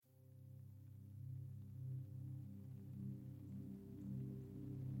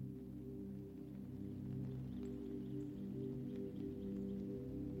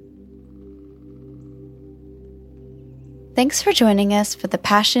Thanks for joining us for the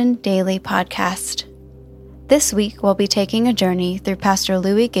Passion Daily podcast. This week, we'll be taking a journey through Pastor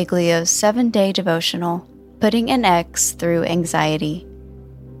Louis Giglio's 7-day devotional, Putting an X Through Anxiety.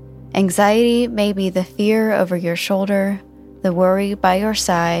 Anxiety may be the fear over your shoulder, the worry by your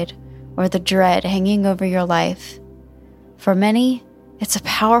side, or the dread hanging over your life. For many, it's a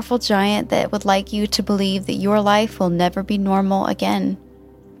powerful giant that would like you to believe that your life will never be normal again.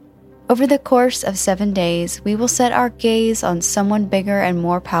 Over the course of 7 days, we will set our gaze on someone bigger and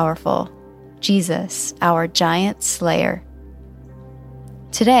more powerful, Jesus, our giant slayer.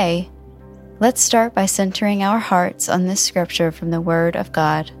 Today, let's start by centering our hearts on this scripture from the Word of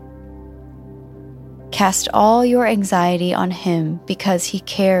God. Cast all your anxiety on Him because He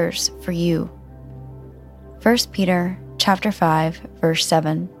cares for you. 1 Peter chapter 5, verse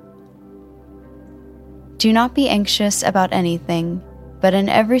 7. Do not be anxious about anything, but in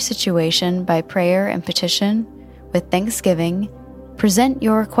every situation, by prayer and petition, with thanksgiving, present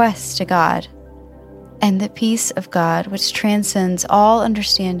your requests to God. And the peace of God, which transcends all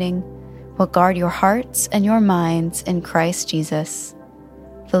understanding, will guard your hearts and your minds in Christ Jesus.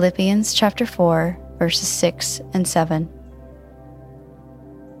 Philippians chapter 4, verses 6 and 7.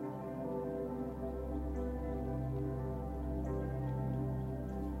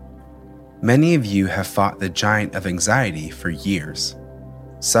 Many of you have fought the giant of anxiety for years,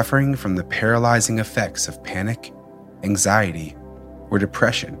 suffering from the paralyzing effects of panic, anxiety, or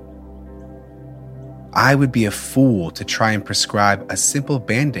depression. I would be a fool to try and prescribe a simple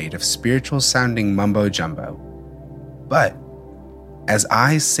band-aid of spiritual-sounding mumbo-jumbo. But as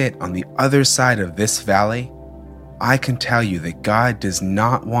I sit on the other side of this valley, I can tell you that God does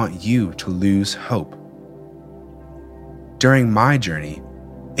not want you to lose hope. During my journey,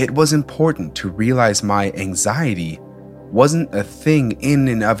 it was important to realize my anxiety wasn't a thing in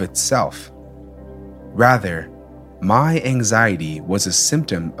and of itself. Rather, my anxiety was a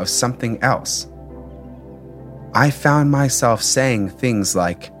symptom of something else. I found myself saying things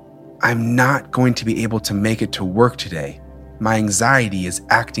like, "I'm not going to be able to make it to work today. My anxiety is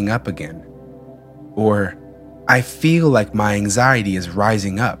acting up again." Or, "I feel like my anxiety is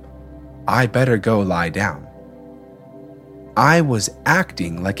rising up. I better go lie down." I was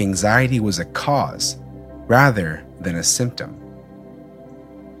acting like anxiety was a cause rather than a symptom.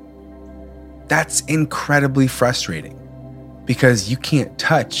 That's incredibly frustrating because you can't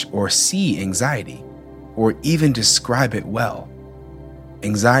touch or see anxiety or even describe it well.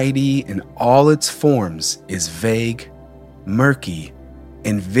 Anxiety in all its forms is vague, murky,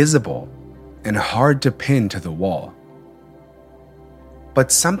 invisible, and hard to pin to the wall.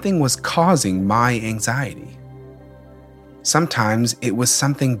 But something was causing my anxiety. Sometimes it was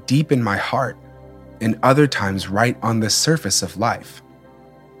something deep in my heart, and other times right on the surface of life.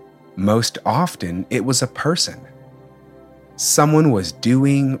 Most often, it was a person. Someone was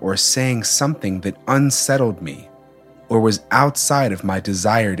doing or saying something that unsettled me, or was outside of my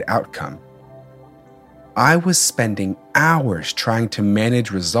desired outcome. I was spending hours trying to manage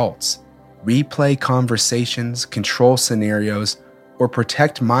results, replay conversations, control scenarios, or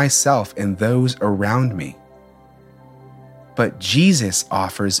protect myself and those around me. But Jesus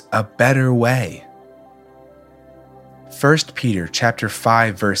offers a better way. 1 Peter chapter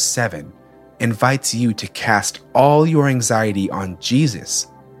 5, verse 7 invites you to cast all your anxiety on Jesus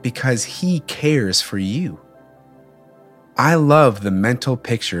because He cares for you. I love the mental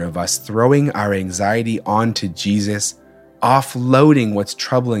picture of us throwing our anxiety onto Jesus, offloading what's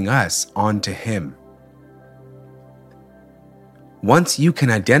troubling us onto Him. Once you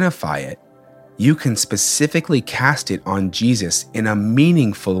can identify it, you can specifically cast it on Jesus in a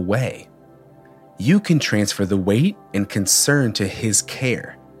meaningful way. You can transfer the weight and concern to His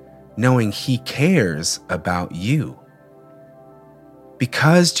care, knowing He cares about you.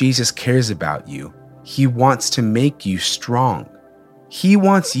 Because Jesus cares about you, He wants to make you strong. He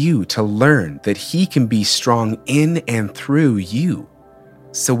wants you to learn that He can be strong in and through you.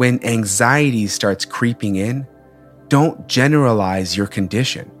 So when anxiety starts creeping in, don't generalize your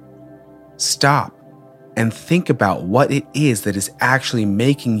condition. Stop and think about what it is that is actually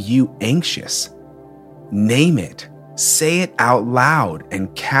making you anxious. Name it, say it out loud,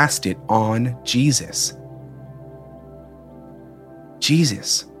 and cast it on Jesus.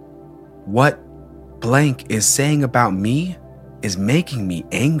 Jesus, what blank is saying about me is making me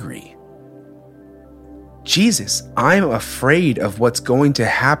angry. Jesus, I'm afraid of what's going to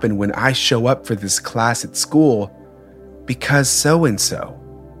happen when I show up for this class at school because so-and-so.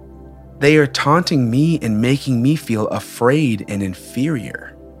 They are taunting me and making me feel afraid and inferior.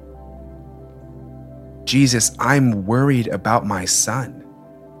 Jesus, I'm worried about my son.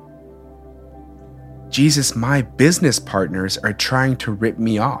 Jesus, my business partners are trying to rip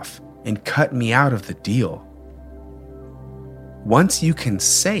me off and cut me out of the deal. Once you can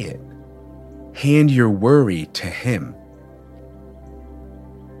say it, hand your worry to Him.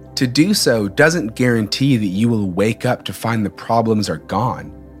 To do so doesn't guarantee that you will wake up to find the problems are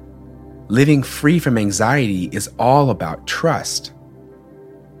gone. Living free from anxiety is all about trust.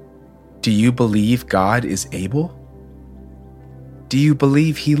 Do you believe God is able? Do you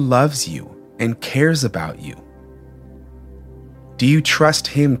believe He loves you and cares about you? Do you trust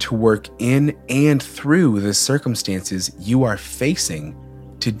Him to work in and through the circumstances you are facing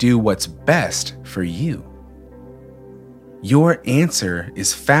to do what's best for you? Your answer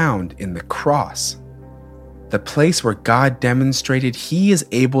is found in the cross, the place where God demonstrated He is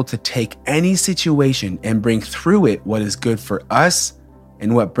able to take any situation and bring through it what is good for us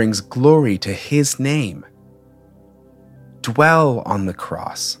and what brings glory to His name. Dwell on the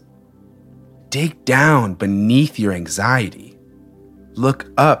cross. Dig down beneath your anxiety.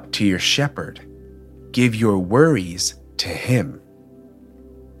 Look up to your shepherd. Give your worries to Him.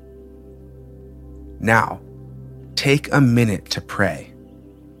 Now, take a minute to pray.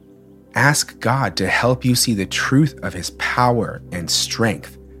 Ask God to help you see the truth of His power and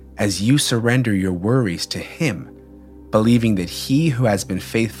strength as you surrender your worries to Him, believing that He who has been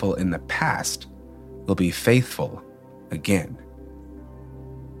faithful in the past will be faithful again.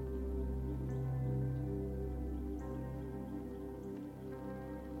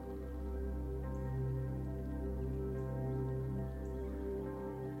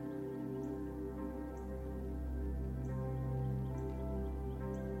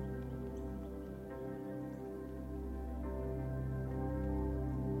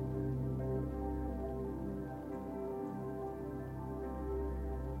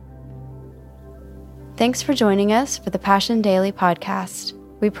 Thanks for joining us for the Passion Daily podcast.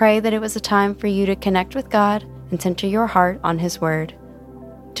 We pray that it was a time for you to connect with God and center your heart on His Word.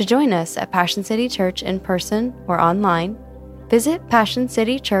 To join us at Passion City Church in person or online, visit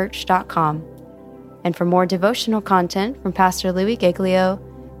PassionCityChurch.com. And for more devotional content from Pastor Louis Giglio,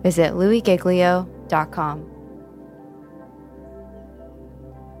 visit louisgiglio.com.